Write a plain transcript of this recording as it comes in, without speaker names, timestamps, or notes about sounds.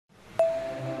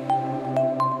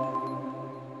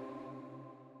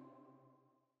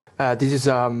This is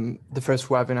the first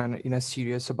webinar in a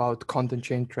series about content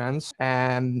chain trends,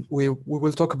 and we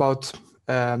will talk about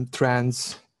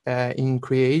trends in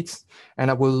Create.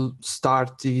 And I will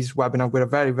start this webinar with a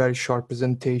very short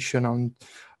presentation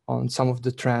on some of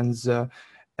the trends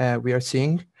we are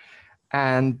seeing,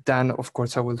 and then of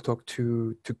course I will talk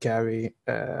to Gary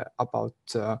about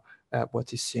what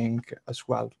he's seeing as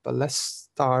well. But let's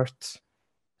start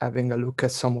having a look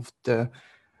at some of the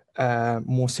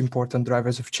most important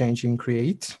drivers of change in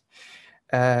Create.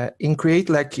 In Create,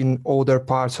 like in other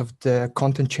parts of the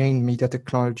content chain media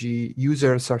technology,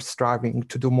 users are striving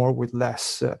to do more with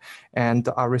less and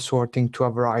are resorting to a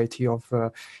variety of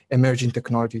emerging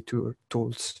technology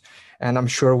tools. And I'm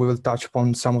sure we will touch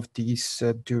upon some of these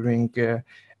during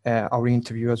our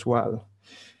interview as well.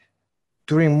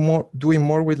 Doing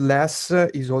more with less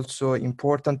is also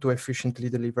important to efficiently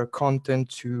deliver content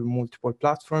to multiple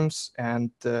platforms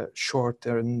and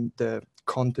shorten the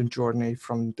content journey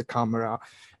from the camera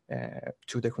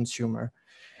to the consumer.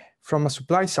 From a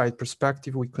supply side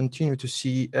perspective, we continue to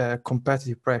see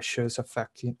competitive pressures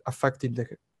affecting the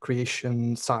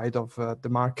creation side of the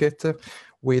market,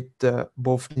 with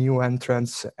both new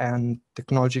entrants and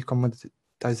technology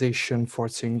commoditization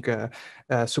forcing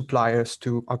suppliers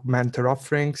to augment their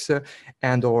offerings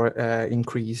and or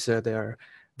increase their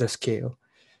scale.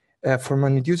 From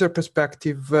an user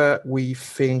perspective, we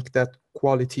think that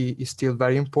quality is still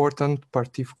very important,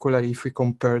 particularly if we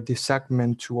compare this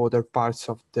segment to other parts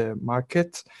of the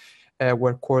market,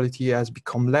 where quality has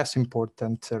become less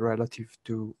important relative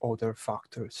to other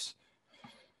factors.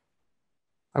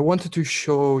 I wanted to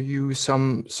show you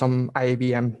some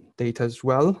IABM data as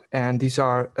well, and these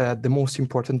are the most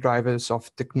important drivers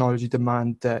of technology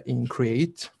demand in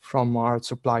Create from our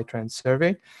supply trend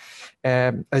survey.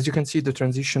 As you can see, the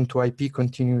transition to IP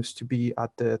continues to be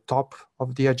at the top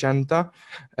of the agenda,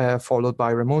 followed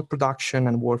by remote production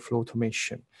and workflow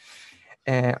automation.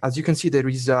 As you can see, there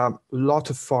is a lot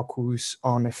of focus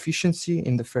on efficiency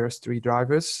in the first three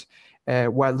drivers,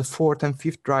 while the fourth and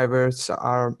fifth drivers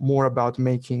are more about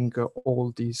making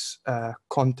all this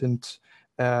content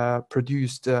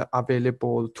produced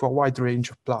available to a wide range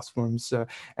of platforms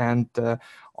and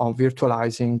on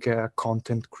virtualizing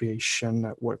content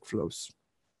creation workflows.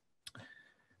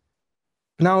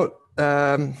 Now,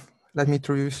 let me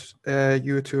introduce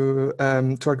you to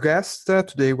our guest.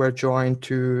 Today we're joined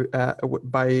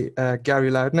by Gary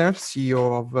Lerner,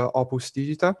 CEO of Opus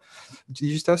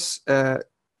Digitas.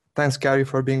 Thanks, Gary,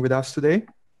 for being with us today.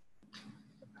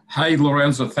 Hi,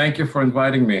 Lorenzo. Thank you for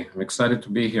inviting me. I'm excited to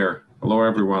be here. Hello,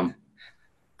 everyone.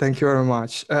 Thank you very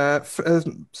much.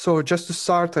 So just to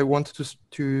start, I wanted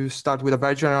to start with a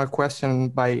very general question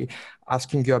by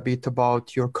asking you a bit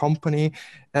about your company.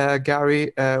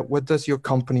 Gary, what does your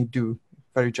company do,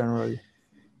 very generally?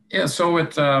 Yeah, so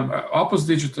at Opus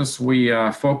Digitas, we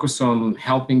focus on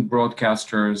helping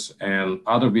broadcasters and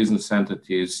other business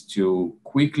entities to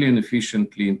quickly and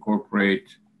efficiently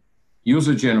incorporate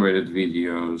user-generated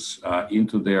videos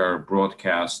into their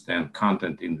broadcast and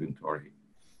content inventory.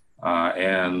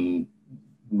 And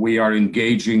we are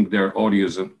engaging their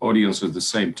audience at the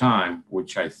same time,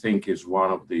 which I think is one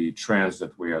of the trends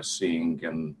that we are seeing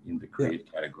in the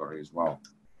Create category as well.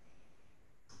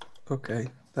 Okay,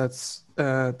 that's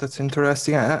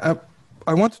interesting. I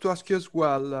wanted to ask you as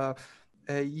well,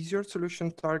 is your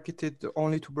solution targeted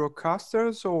only to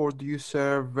broadcasters, or do you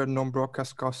serve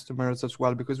non-broadcast customers as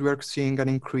well? Because we're seeing an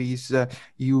increased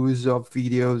use of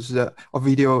video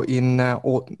in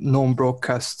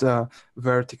non-broadcast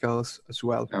verticals as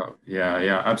well. Oh,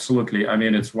 yeah, absolutely. I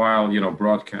mean, it's while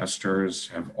broadcasters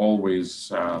have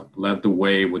always led the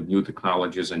way with new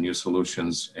technologies and new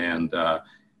solutions, and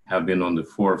have been on the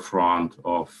forefront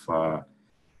of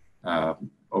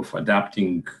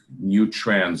adapting new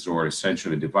trends, or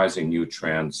essentially devising new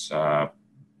trends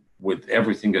with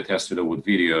everything that has to do with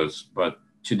videos. But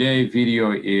today,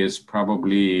 video is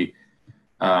probably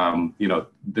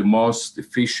the most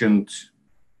efficient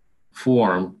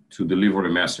form to deliver a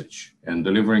message. And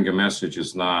delivering a message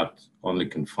is not only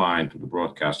confined to the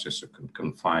broadcasters, it's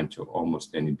confined to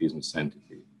almost any business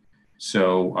entity.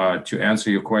 So to answer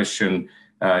your question,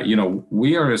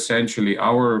 we are essentially,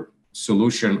 our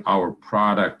solution, our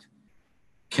product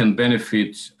can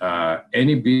benefit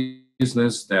any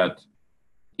business that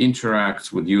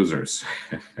interacts with users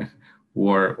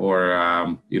or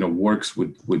works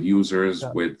with users,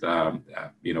 with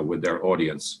their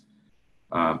audience.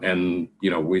 And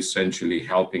we're essentially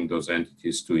helping those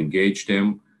entities to engage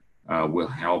them. We're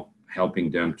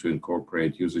helping them to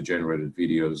incorporate user-generated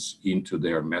videos into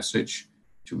their message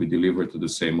to be delivered to the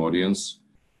same audience.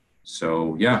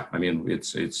 So yeah, I mean,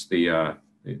 it's the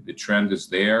the trend is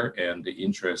there and the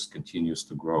interest continues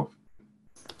to grow.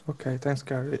 Okay, thanks,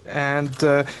 Gary. And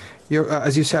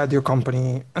as you said, your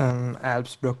company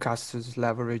helps broadcasters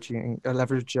leverage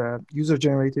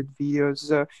user-generated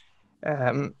videos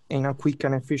in a quick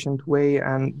and efficient way.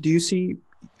 And do you see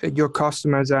your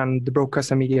customers and the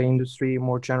broadcast and media industry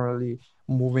more generally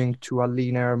moving to a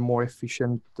leaner, more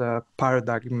efficient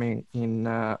paradigm in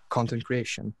content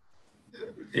creation?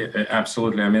 Yeah,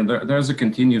 absolutely. I mean, there's a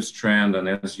continuous trend, and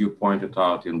as you pointed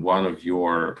out in one of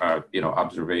your,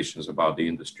 observations about the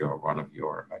industry, or one of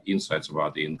your insights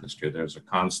about the industry, there's a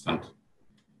constant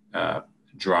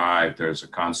drive. There's a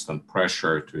constant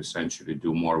pressure to essentially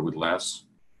do more with less,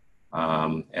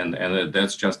 and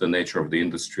that's just the nature of the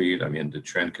industry. I mean, the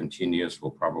trend continues.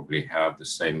 We'll probably have the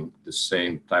same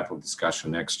type of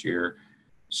discussion next year.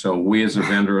 So we as a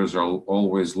vendors are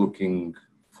always looking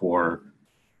for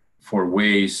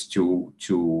ways to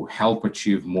help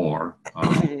achieve more,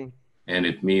 and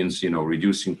it means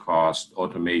reducing cost,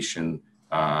 automation,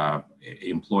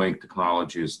 employing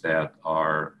technologies that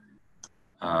are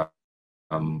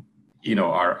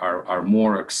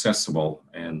more accessible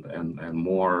and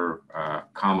more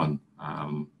common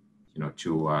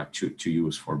to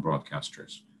use for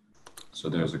broadcasters. So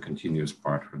there's a continuous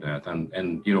part for that,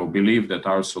 and believe that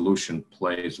our solution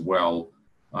plays well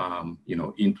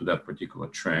into that particular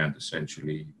trend,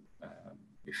 essentially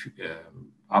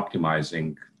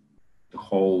optimizing the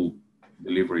whole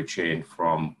delivery chain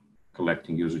from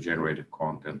collecting user-generated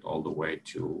content all the way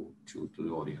to the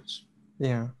audience.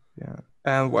 Yeah.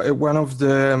 And one of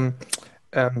the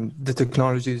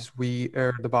technologies we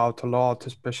heard about a lot,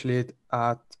 especially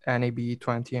at NAB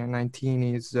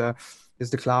 2019, is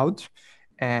the cloud,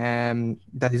 and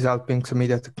that is helping some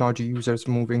media technology users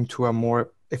moving to a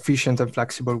more efficient and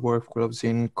flexible workflows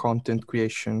in content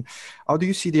creation. How do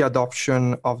you see the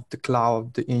adoption of the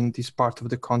cloud in this part of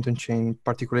the content chain,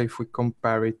 particularly if we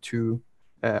compare it to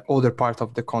other part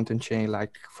of the content chain,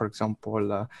 like, for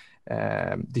example,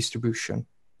 distribution?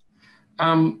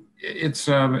 I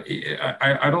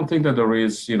don't think that there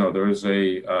is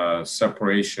a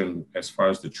separation as far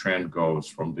as the trend goes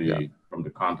from the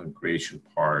content creation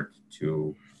part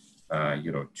to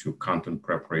content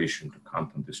preparation to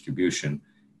content distribution.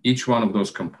 Each one of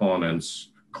those components,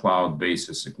 cloud-based,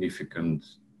 a significant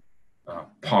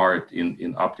part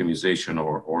in optimization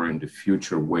or in the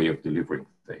future way of delivering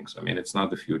things. I mean, it's not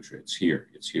the future; it's here.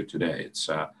 It's here today. It's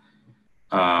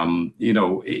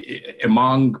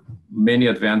among many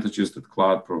advantages that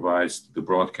cloud provides to the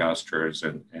broadcasters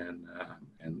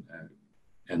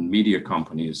and media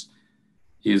companies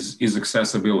is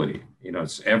accessibility.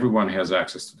 Everyone has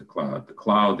access to the cloud. The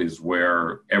cloud is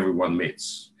where everyone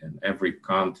meets, and every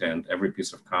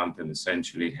piece of content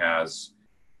essentially has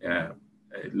a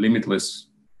limitless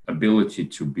ability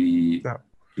to be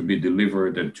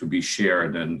delivered and to be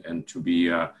shared and to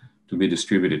be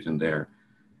distributed in there.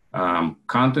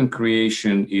 Content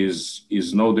creation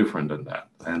is no different than that,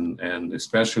 and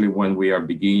especially when we are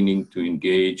beginning to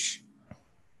engage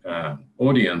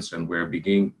audience and we're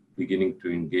beginning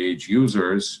to engage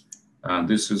users,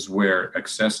 this is where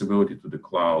accessibility to the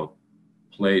cloud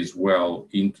plays well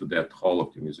into that whole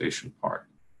optimization part.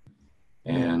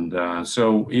 And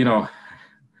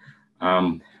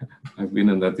I've been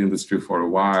in that industry for a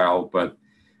while, but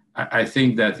I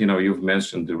think that you've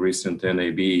mentioned the recent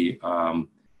NAB.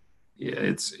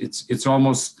 It's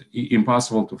almost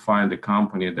impossible to find a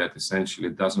company that essentially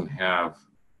doesn't have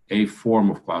a form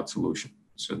of cloud solution.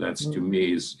 So that's, to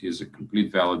me, is a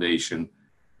complete validation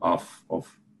of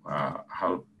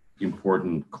how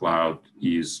important cloud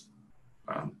is,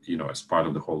 as part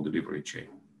of the whole delivery chain.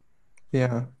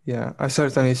 Yeah. I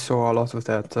certainly saw a lot of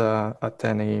that at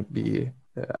NAB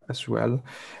as well.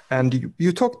 And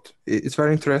you talked. It's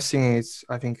very interesting.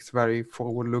 I think it's very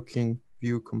forward-looking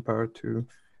view compared to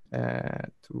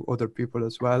other people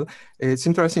as well. It's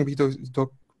interesting because you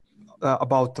talk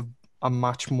about a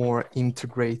much more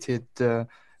integrated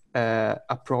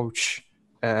approach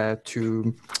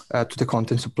to the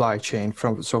content supply chain,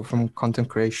 from content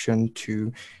creation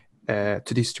to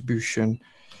distribution.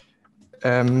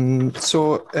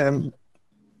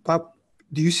 But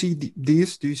do you see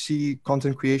this? Do you see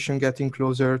content creation getting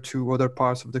closer to other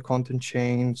parts of the content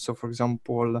chain? So, for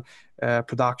example,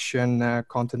 production,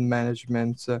 content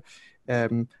management,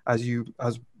 as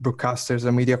broadcasters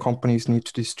and media companies need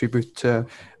to distribute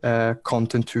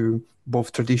content to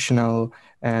both traditional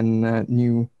and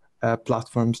new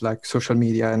platforms like social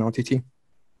media and OTT.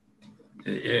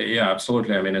 Yeah,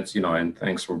 absolutely. I mean, it's and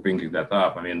thanks for bringing that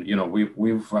up. I mean,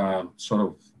 we've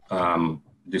sort of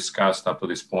discussed up to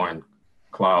this point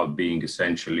cloud being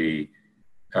essentially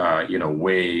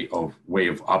way of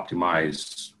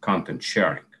optimized content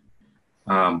sharing.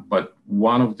 But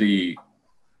one of the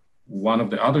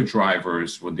other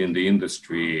drivers within the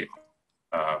industry,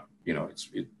 it's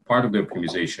part of the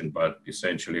optimization, but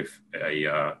essentially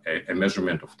a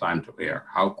measurement of time to air,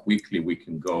 how quickly we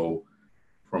can go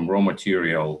from raw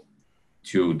material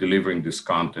to delivering this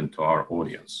content to our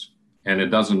audience. And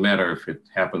it doesn't matter if it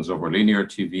happens over linear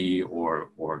TV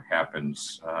or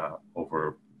happens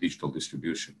over digital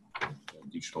distribution,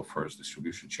 digital first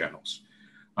distribution channels.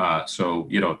 So,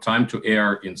 time to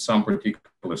air in some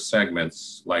particular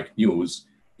segments like news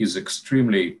is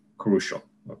extremely crucial,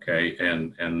 okay?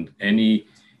 And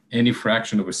any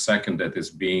fraction of a second that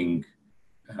is being,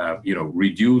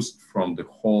 reduced from the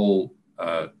whole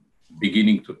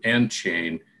beginning to end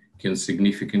chain can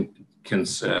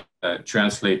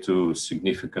translate to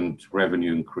significant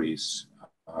revenue increase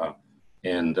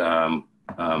and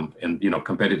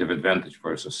competitive advantage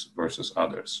versus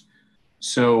others.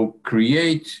 So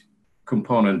create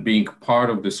component being part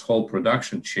of this whole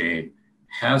production chain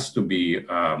has to be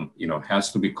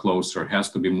closer, has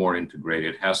to be more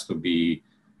integrated, has to be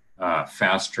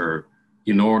faster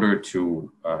in order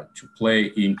to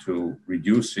play into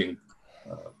reducing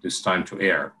this time to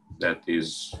air. That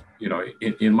is,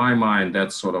 in my mind,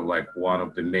 that's sort of like one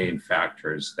of the main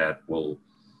factors that will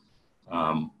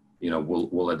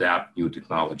adapt new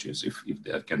technologies if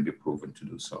that can be proven to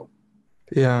do so.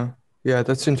 Yeah,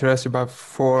 that's interesting. But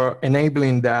for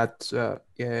enabling that,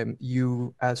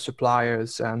 you as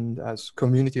suppliers and as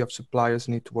community of suppliers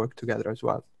need to work together as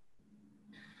well.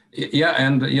 Yeah,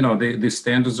 and the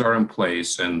standards are in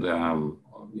place, and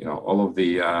all of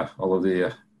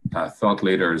the thought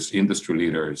leaders, industry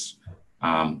leaders,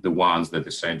 the ones that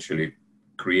essentially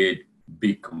create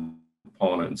big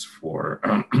components for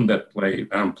that play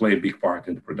a big part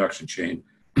in the production chain.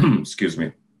 Excuse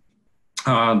me.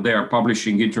 They are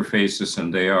publishing interfaces,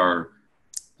 and they are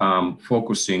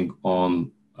focusing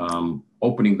on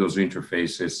opening those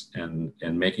interfaces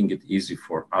and making it easy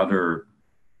for other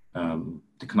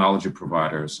technology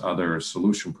providers, other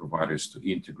solution providers to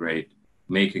integrate,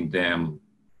 making them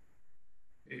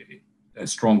a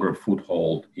stronger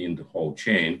foothold in the whole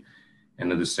chain,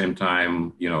 and at the same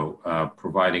time,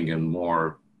 providing a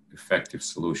more effective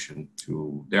solution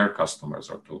to their customers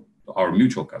or to our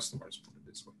mutual customers, put it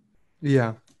this way.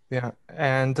 Yeah.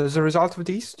 And as a result of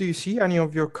this, do you see any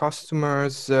of your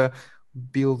customers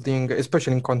building,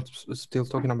 especially still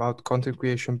talking about content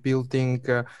creation, building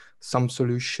some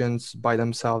solutions by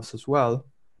themselves as well?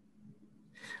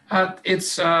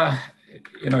 It's a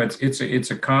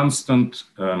constant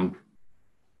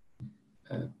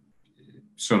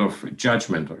sort of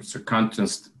judgment, or it's a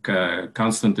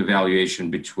constant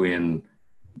evaluation between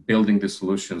building the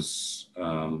solutions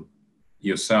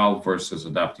yourself versus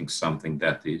adapting something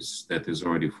that is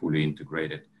already fully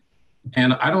integrated.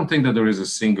 And I don't think that there is a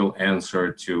single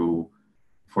answer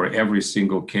for every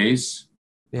single case.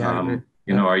 Yeah.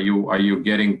 Are you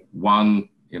getting one,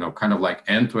 kind of like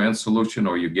end-to-end solution,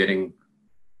 or are you getting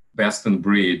best in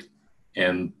breed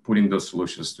and putting those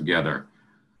solutions together?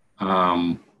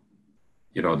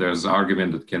 There's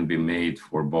argument that can be made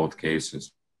for both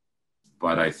cases.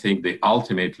 But I think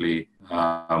ultimately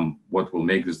what will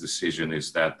make this decision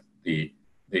is that the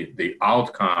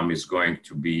outcome is going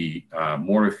to be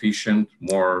more efficient,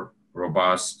 more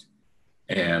robust,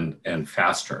 and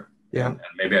faster. Yeah. And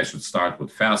maybe I should start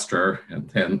with faster, and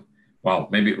then, well,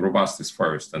 maybe robust is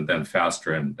first, and then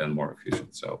faster, and then more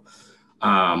efficient. So,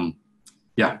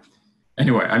 yeah.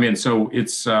 Anyway, I mean, so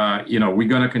it's we're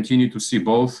going to continue to see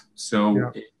both.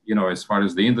 So, as far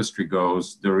as the industry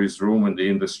goes, there is room in the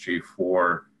industry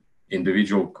for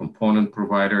individual component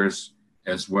providers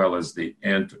as well as the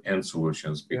end-to-end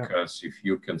solutions, because if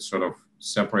you can sort of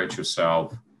separate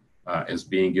yourself as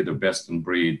being either best in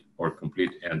breed or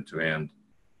complete end-to-end,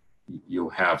 you'll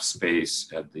have space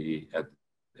at the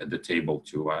table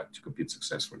to compete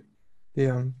successfully.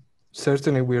 Yeah.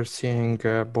 Certainly, we're seeing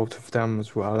both of them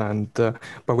as well, and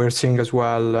but we're seeing as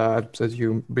well, as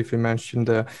you briefly mentioned,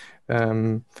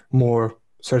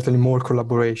 certainly more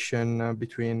collaboration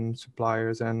between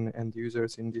suppliers and end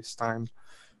users in this time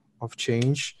of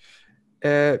change.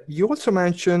 You also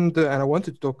mentioned, and I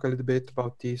wanted to talk a little bit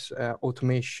about this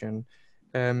automation,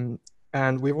 and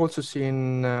we've also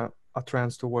seen a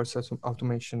trend towards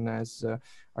automation, as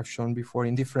I've shown before,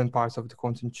 in different parts of the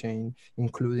content chain,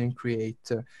 including create.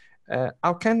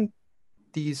 How can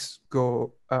these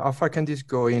go? How far can this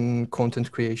go in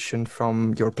content creation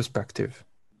from your perspective?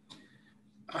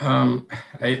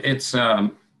 It's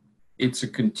a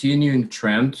continuing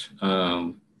trend.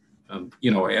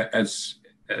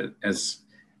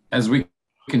 As we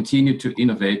continue to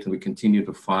innovate and we continue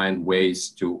to find ways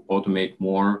to automate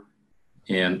more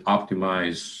and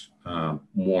optimize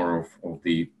more of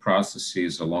the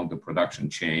processes along the production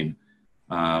chain,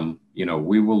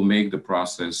 we will make the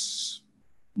process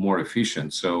more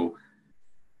efficient. So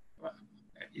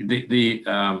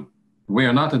we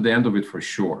are not at the end of it for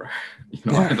sure.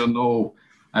 I don't know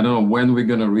when we're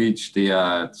going to reach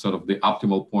the sort of the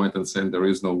optimal point and saying there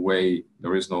is no more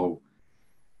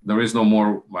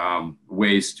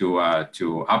ways to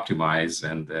optimize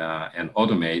and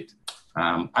automate.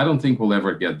 I don't think we'll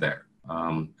ever get there.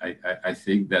 I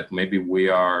think that maybe we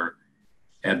are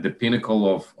at the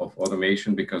pinnacle of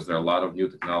automation because there are a lot of new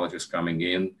technologies coming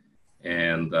in,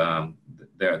 and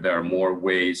there are more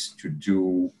ways to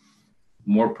do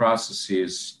more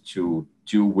processes to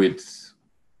do with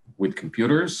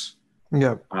computers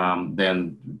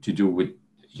than to do with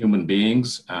human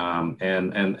beings.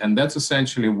 And that's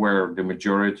essentially where the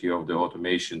majority of the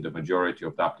automation, the majority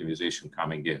of the optimization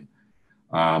coming in.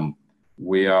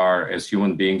 We are, as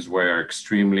human beings, we're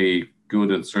extremely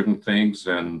good at certain things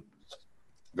and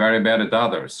very bad at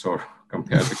others, or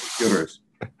compared to computers.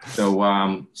 So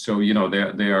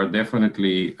there are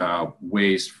definitely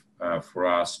ways for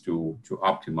us to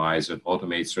optimize and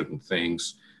automate certain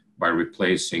things by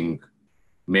replacing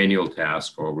manual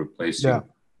tasks or replacing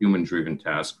human-driven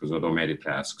tasks with automated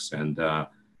tasks. And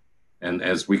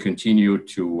as we continue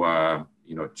to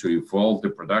evolve the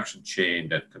production chain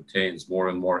that contains more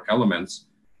and more elements,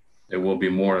 there will be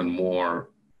more and more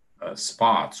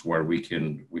spots where we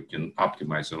can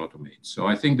optimize and automate. So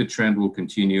I think the trend will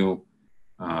continue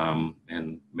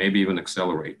and maybe even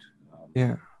accelerate.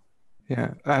 And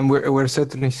we're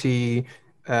certainly see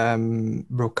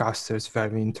broadcasters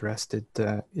very interested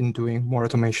in doing more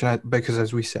automation because,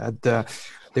 as we said,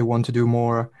 they want to do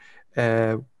more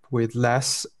with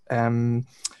less. Then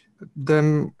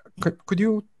could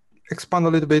you expand a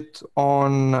little bit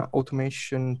on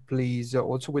automation, please?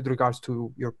 Also with regards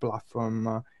to your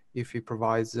platform, if it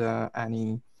provides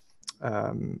any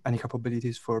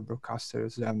capabilities for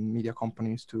broadcasters and media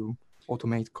companies to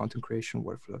automate content creation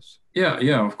workflows.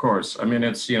 Yeah, of course. I mean,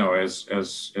 it's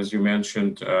as you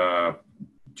mentioned,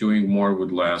 doing more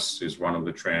with less is one of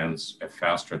the trends. A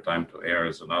faster time to air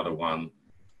is another one,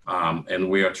 and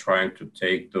we are trying to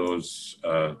take those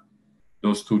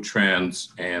two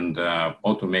trends and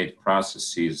automate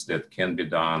processes that can be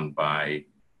done by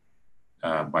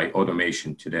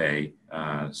automation today.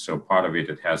 So part of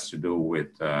it has to do with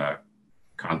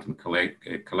content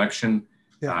collection,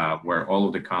 where all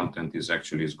of the content is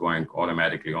going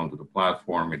automatically onto the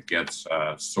platform. It gets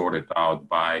sorted out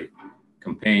by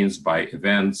campaigns, by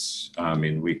events. I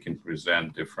mean, we can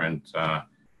present different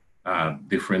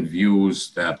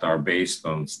views that are based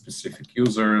on specific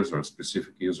users or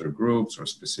specific user groups or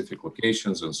specific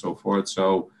locations and so forth.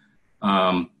 So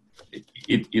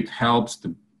it help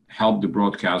the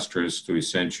broadcasters to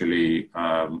essentially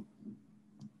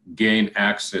gain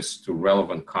access to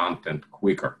relevant content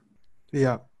quicker.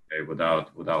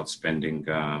 Without spending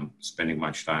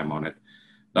much time on it.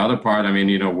 The other part, I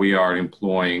mean, we are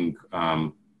employing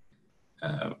kind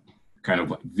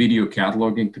of video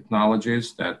cataloging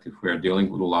technologies that if we're dealing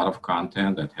with a lot of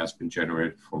content that has been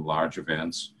generated from large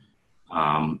events,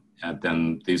 and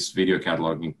then this video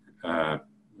cataloging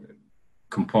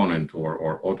component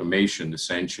or automation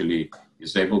essentially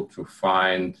is able to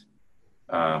find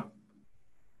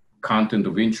content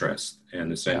of interest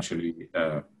and essentially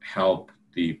help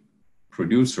the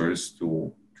producers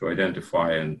to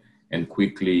identify and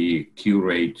quickly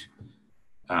curate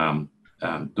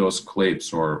those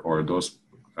clips or those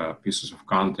pieces of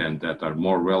content that are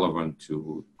more relevant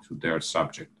to their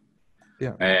subject.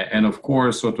 And of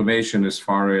course, automation as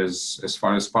far as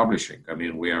publishing. I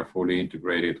mean, we are fully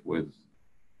integrated with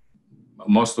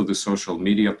most of the social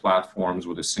media platforms.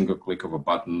 With a single click of a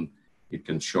button, it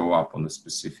can show up on a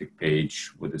specific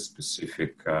page with a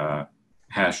specific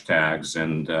hashtags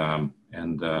and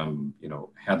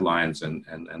headlines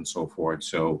and so forth.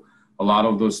 So a lot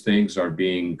of those things are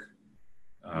being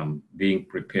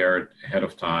prepared ahead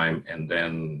of time, and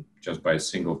then just by a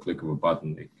single click of a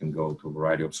button, it can go to a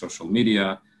variety of social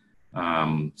media,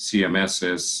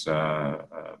 CMSs,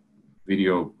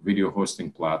 video hosting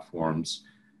platforms,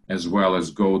 as well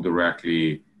as go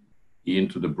directly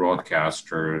into the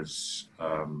broadcaster's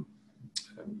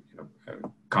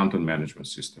content management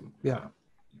system.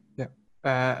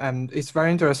 And it's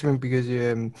very interesting because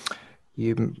in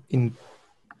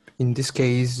this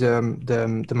case,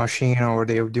 the machine or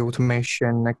the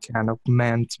automation can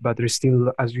augment, but there's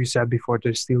still, as you said before,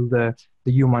 there's still the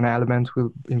human element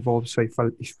will involve. So it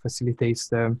facilitates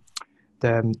the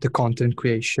content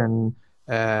creation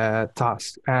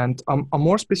task. And a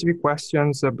more specific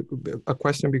questions, a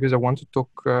question because I want to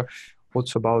talk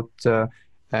also about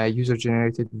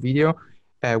user-generated video,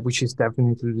 which is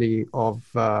definitely of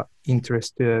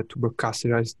interest to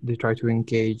broadcasters as they try to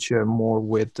engage more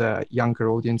with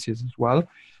younger audiences as well.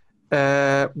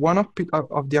 One of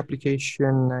the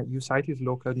application you cite is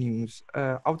local news.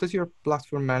 How does your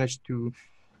platform manage to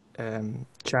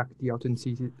check the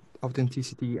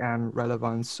authenticity and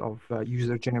relevance of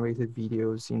user-generated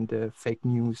videos in the fake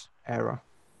news era?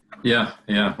 Yeah.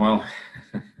 Well,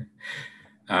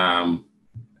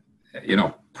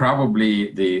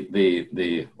 probably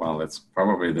that's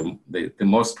probably the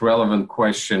most relevant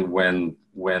question when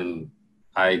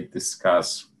I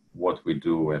discuss what we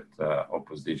do at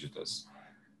Opus Digitus,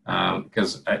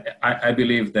 because I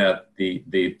believe that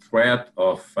the threat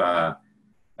of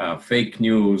fake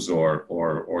news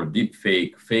or deep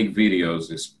fake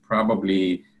videos is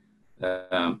probably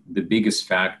the biggest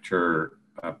factor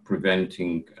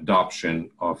preventing adoption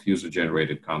of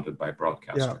user-generated content by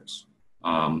broadcasters.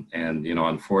 And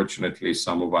unfortunately,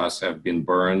 some of us have been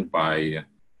burned by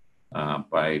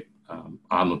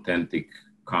unauthentic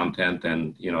content.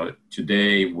 And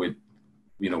today,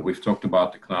 we've talked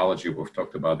about technology, we've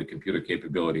talked about the computer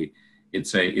capability.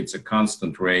 It's a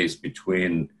constant race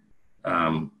between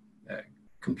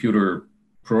computer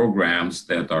programs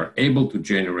that are able to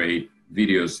generate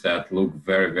videos that look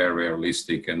very, very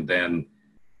realistic, and then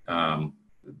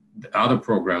the other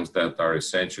programs that are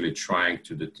essentially trying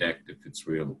to detect if it's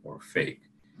real or fake.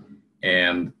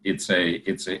 And it's a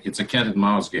cat and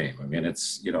mouse game. I mean, it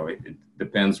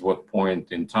depends what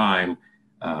point in time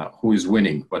who is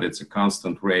winning, but it's a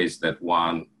constant race that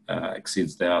one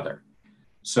exceeds the other.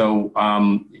 So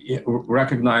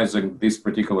recognizing this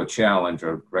particular challenge,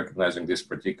 or recognizing this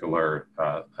particular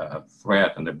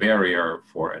threat and the barrier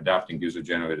for adopting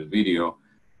user-generated video,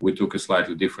 we took a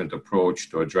slightly different approach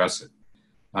to address it.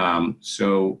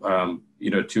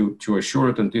 To assure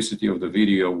authenticity of the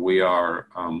video, we are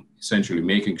essentially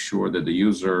making sure that the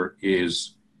user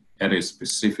is at a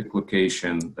specific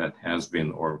location that has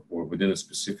been, or within a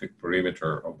specific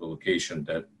perimeter of the location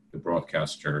that the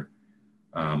broadcaster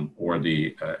or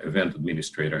the event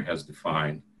administrator has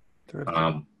defined.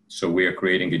 So we are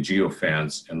creating a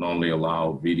geofence and only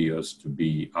allow videos to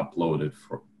be uploaded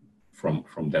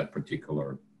from that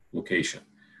particular location.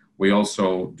 We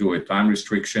also do a time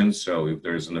restriction. So if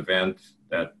there's an event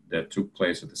that took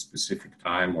place at a specific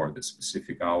time or the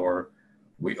specific hour,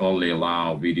 we only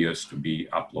allow videos to be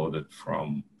uploaded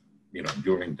from,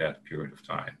 during that period of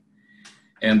time.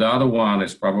 And the other one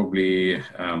is probably,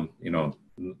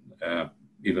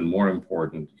 even more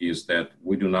important, is that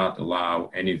we do not allow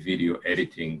any video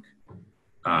editing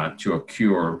to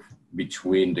occur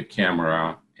between the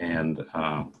camera and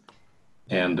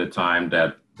the time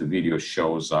that the video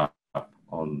shows up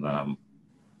on the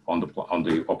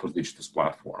Opus Digitus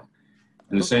platform,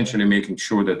 and essentially making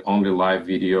sure that only live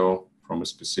video from a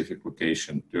specific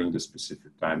location during the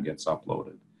specific time gets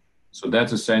uploaded. So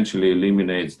that essentially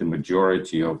eliminates the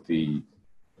majority of the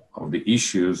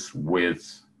issues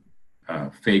with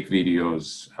fake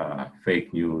videos,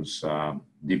 fake news,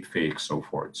 deep fakes, so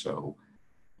forth. So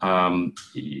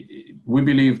we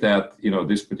believe that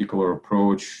this particular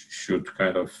approach should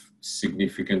kind of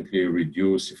significantly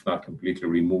reduce, if not completely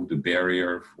remove, the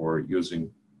barrier for usage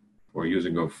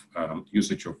of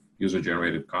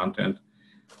user-generated content,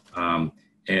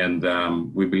 and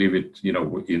we believe it.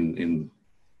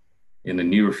 In the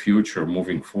near future,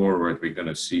 moving forward, we're going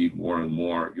to see more and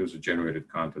more user-generated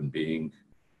content being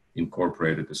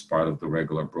incorporated as part of the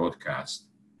regular broadcast,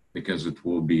 because it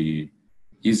will be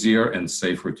easier and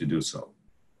safer to do so.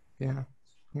 Yeah.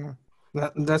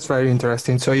 That's very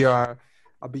interesting. So you are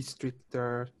a bit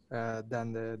stricter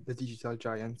than the digital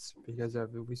giants, because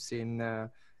we've seen a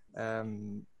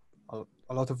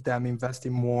lot of them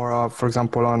investing more, for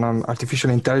example, on artificial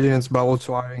intelligence, but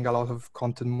also hiring a lot of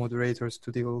content moderators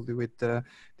to deal with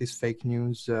this fake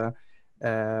news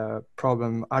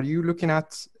problem. Are you looking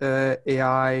at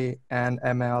AI and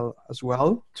ML as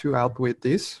well to help with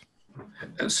this?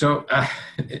 So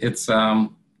it's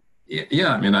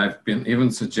yeah. I mean, I've been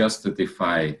even suggested if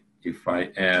I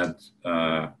add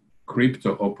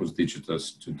crypto Opus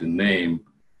Digitus to the name,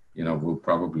 we'll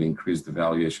probably increase the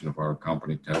valuation of our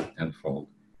company tenfold.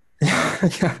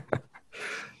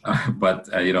 But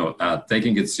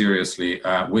taking it seriously,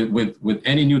 with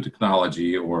any new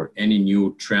technology or any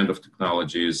new trend of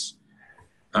technologies,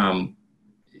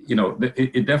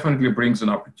 it definitely brings an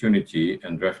opportunity,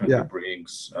 and definitely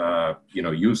brings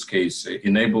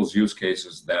enables use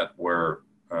cases that were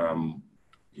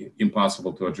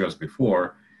impossible to address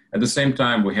before. At the same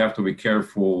time, we have to be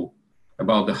careful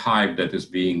about the hype that is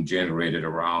being generated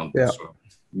around Yeah. sort of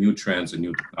new trends and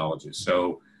new technologies. So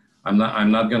I'm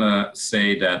not gonna say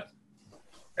that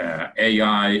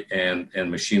AI and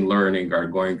machine learning are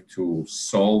going to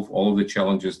solve all of the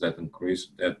challenges that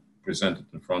presented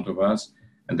in front of us,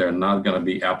 and they're not going to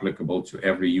be applicable to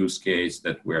every use case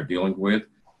that we're dealing with.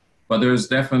 But there's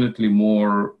definitely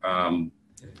more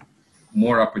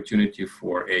opportunity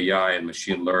for AI and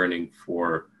machine learning for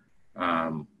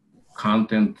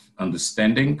content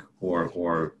understanding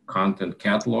or content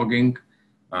cataloging.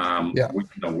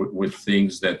 With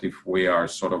things that if we are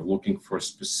sort of looking for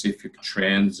specific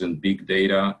trends in big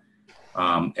data,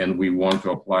 and we want to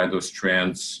apply those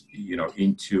trends,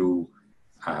 into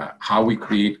how we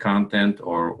create content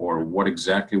or what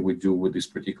exactly we do with this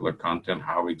particular content,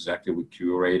 how exactly we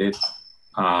curate it,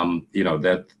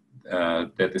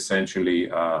 that essentially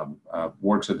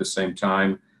works at the same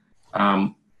time.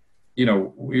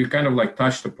 We kind of like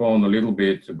touched upon a little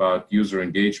bit about user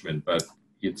engagement, but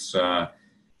it's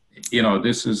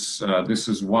this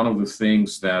is one of the things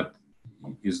that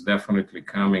is definitely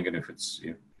coming, and if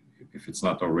it's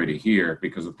not already here,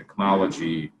 because of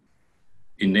technology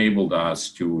enabled us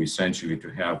to essentially to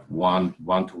have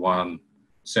one-to-one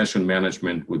session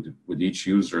management with each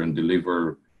user and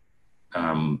deliver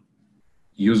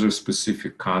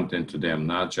user-specific content to them,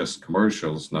 not just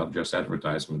commercials, not just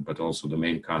advertisement, but also the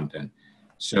main content.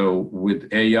 So with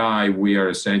AI, we are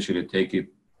essentially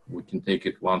we can take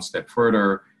it one step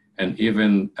further and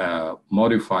even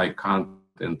modify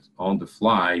content on the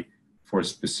fly for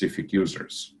specific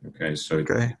users. Okay, so it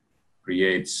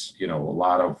creates a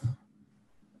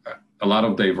lot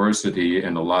of diversity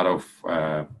and a lot of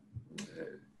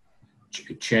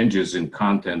changes in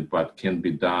content, but can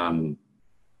be done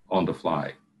on the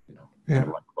fly, kind of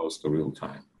like close to real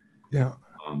time. Yeah,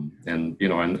 and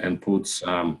puts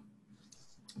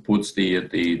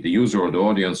the user or the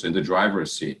audience in the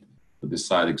driver's seat to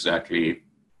decide exactly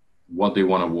what they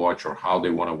want to watch or how they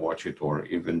want to watch it, or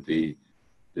even the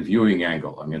viewing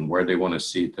angle. I mean, where they want to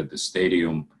sit at the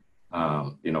stadium,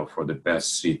 for the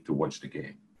best seat to watch the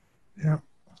game. Yeah.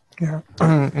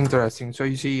 Interesting. So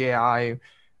you see AI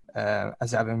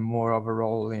as having more of a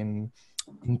role in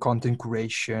content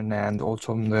creation and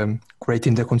also in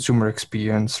creating the consumer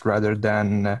experience rather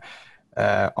than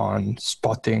on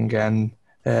spotting and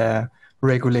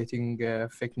regulating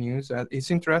fake news. It's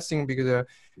interesting because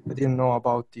I didn't know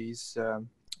about these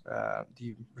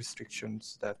the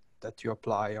restrictions that you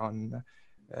apply on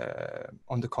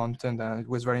the content, and it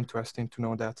was very interesting to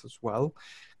know that as well.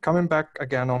 Coming back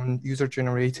again on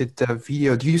user-generated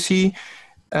video, do you see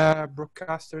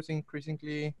broadcasters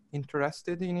increasingly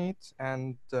interested in it,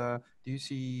 and do you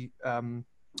see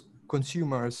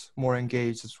consumers more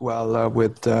engaged as well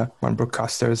with when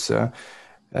broadcasters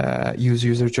use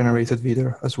user-generated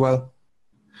video as well?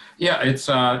 Yeah, it's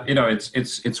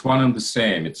it's one and the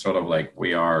same. It's sort of like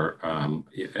we are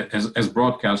as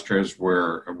broadcasters,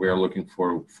 we're looking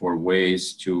for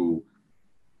ways to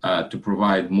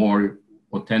provide more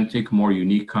authentic, more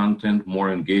unique content,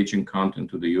 more engaging content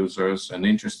to the users. And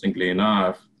interestingly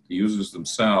enough, the users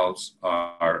themselves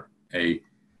are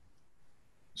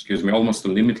almost a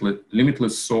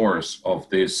limitless source of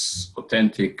this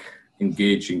authentic,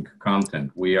 engaging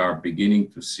content. We are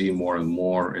beginning to see more and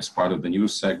more as part of the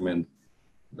news segment.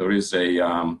 There is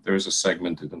a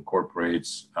segment that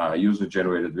incorporates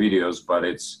user-generated videos, but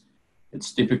it's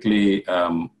typically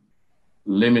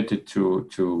limited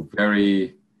to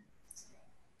very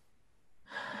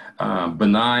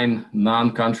benign,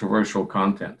 non-controversial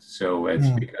content. So it's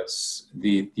because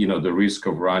the risk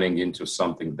of running into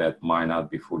something that might not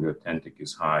be fully authentic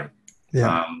is high.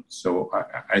 Yeah. So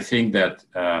I think that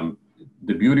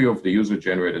the beauty of the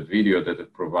user-generated video that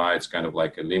it provides kind of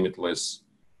like a limitless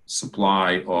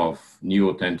supply of new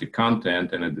authentic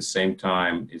content, and at the same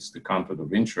time, it's the content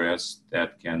of interest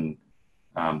that can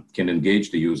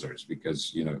engage the users,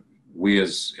 because we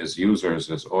as users,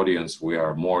 as audience, we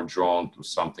are more drawn to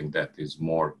something that is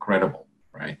more credible,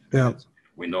 right? Yeah.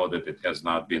 We know that it has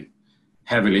not been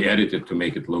heavily edited to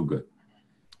make it look good.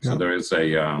 So there is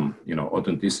a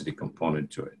authenticity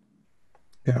component to it.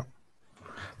 Yeah.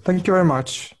 Thank you very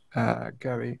much,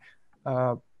 Gary.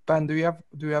 Ben, do you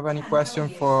have any question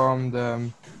from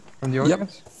the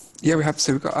audience? Yeah, we have.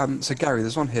 So we've got so Gary,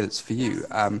 there's one here that's for you.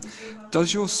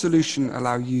 Does your solution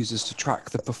allow users to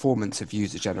track the performance of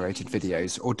user-generated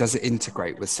videos, or does it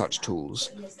integrate with such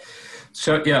tools?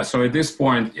 So at this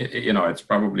point, it's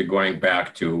probably going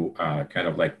back to kind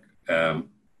of like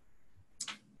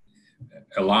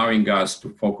allowing us to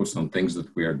focus on things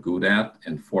that we are good at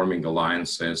and forming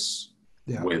alliances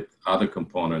with other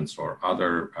components or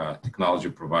other technology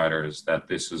providers that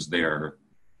this is their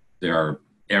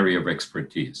area of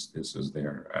expertise. This is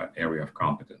their area of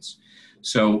competence.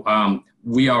 So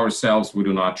we ourselves, we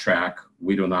do not track.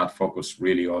 We do not focus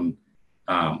really on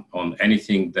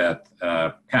anything that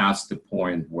past the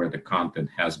point where the content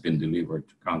has been delivered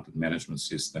to content management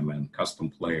system and custom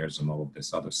players and all of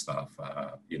this other stuff.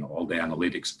 All the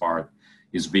analytics part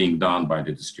is being done by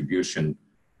the distribution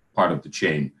part of the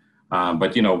chain.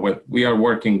 But what we are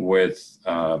working with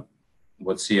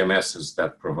CMSs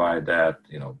that provide that,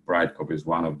 Brightcove is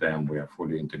one of them. We are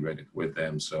fully integrated with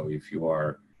them. So if you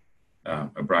are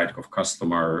a Brightcove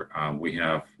customer, we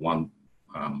have one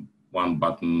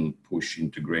button push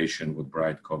integration with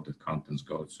Brightcove that contents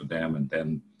goes to them, and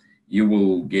then you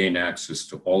will gain access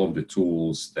to all of the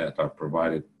tools that are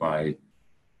provided by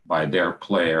their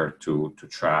player to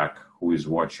track who is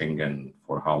watching and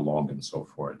for how long and so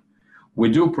forth. We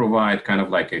do provide kind of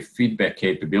like a feedback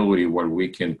capability where we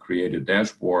can create a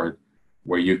dashboard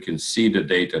where you can see the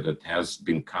data that has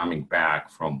been coming back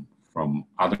from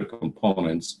other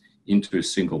components into a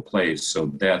single place. So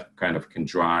that kind of can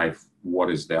drive what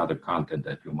is the other content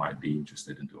that you might be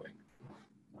interested in doing.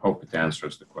 Hope it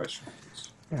answers the question.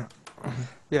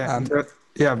 Yeah,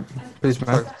 please,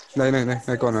 man.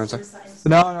 No, go on, Lorenzo.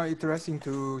 No, interesting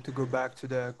to go back to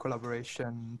the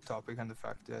collaboration topic and the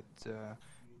fact that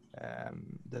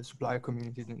the supplier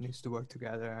community needs to work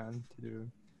together and to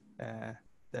do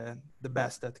the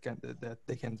best that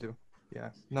they can do. Yeah,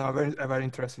 no, very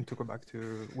interesting to go back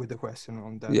to with the question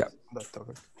on that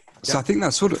topic. So I think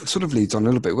that sort of leads on a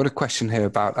little bit. We've got a question here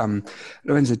about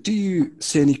Lorenzo. Do you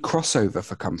see any crossover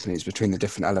for companies between the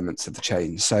different elements of the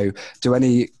chain? So do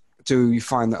you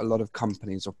find that a lot of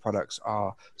companies or products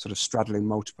are sort of straddling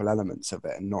multiple elements of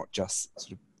it and not just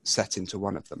sort of set into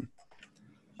one of them?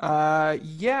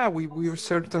 We're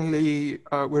certainly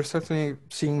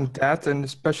seeing that, and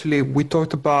especially we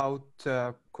talked about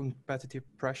competitive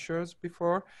pressures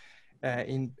before,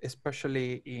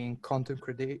 especially in content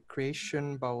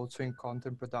creation, but also in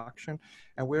content production,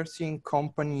 and we're seeing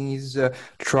companies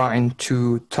trying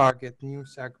to target new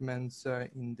segments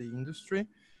in the industry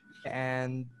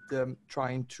and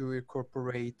trying to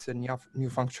incorporate new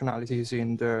functionalities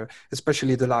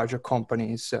especially the larger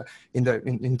companies in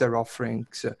their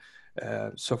offerings.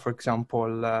 So, for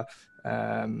example,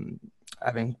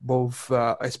 having both,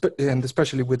 and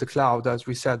especially with the cloud, as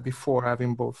we said before,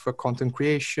 having both content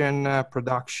creation,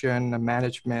 production,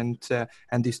 management,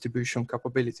 and distribution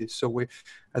capabilities. So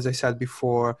as I said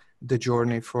before, the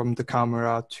journey from the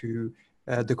camera to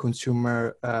the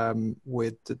consumer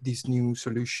with these new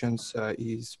solutions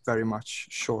is very much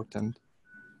shortened.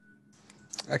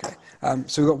 Okay,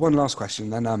 so we've got one last question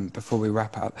then before we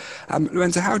wrap up.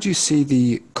 Lorenzo, how do you see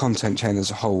the content chain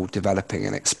as a whole developing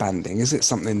and expanding? Is it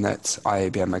something that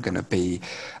IABM are going to be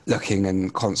looking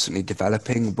and constantly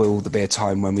developing? Will there be a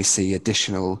time when we see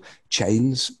additional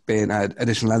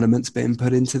additional elements being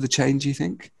put into the chain, do you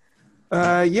think?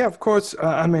 Yeah, of course.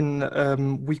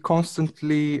 We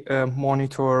constantly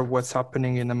monitor what's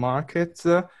happening in the market,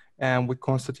 and we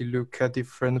constantly look at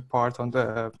different parts of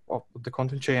the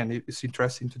content chain. It's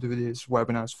interesting to do these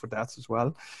webinars for that as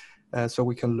well, so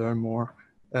we can learn more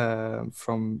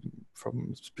from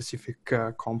specific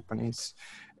companies.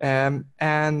 So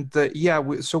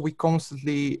we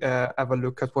constantly have a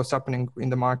look at what's happening in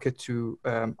the market to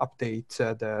update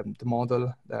the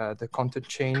model, the content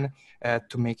chain,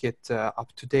 to make it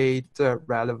up to date,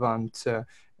 relevant,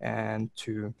 and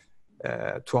to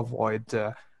avoid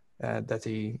that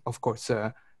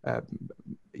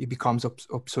it becomes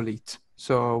obsolete.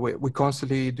 So we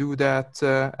constantly do that,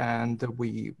 and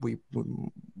we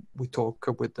talk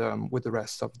with the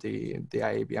rest of the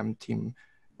IABM team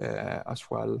as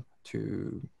well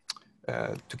to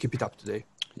keep it up to date.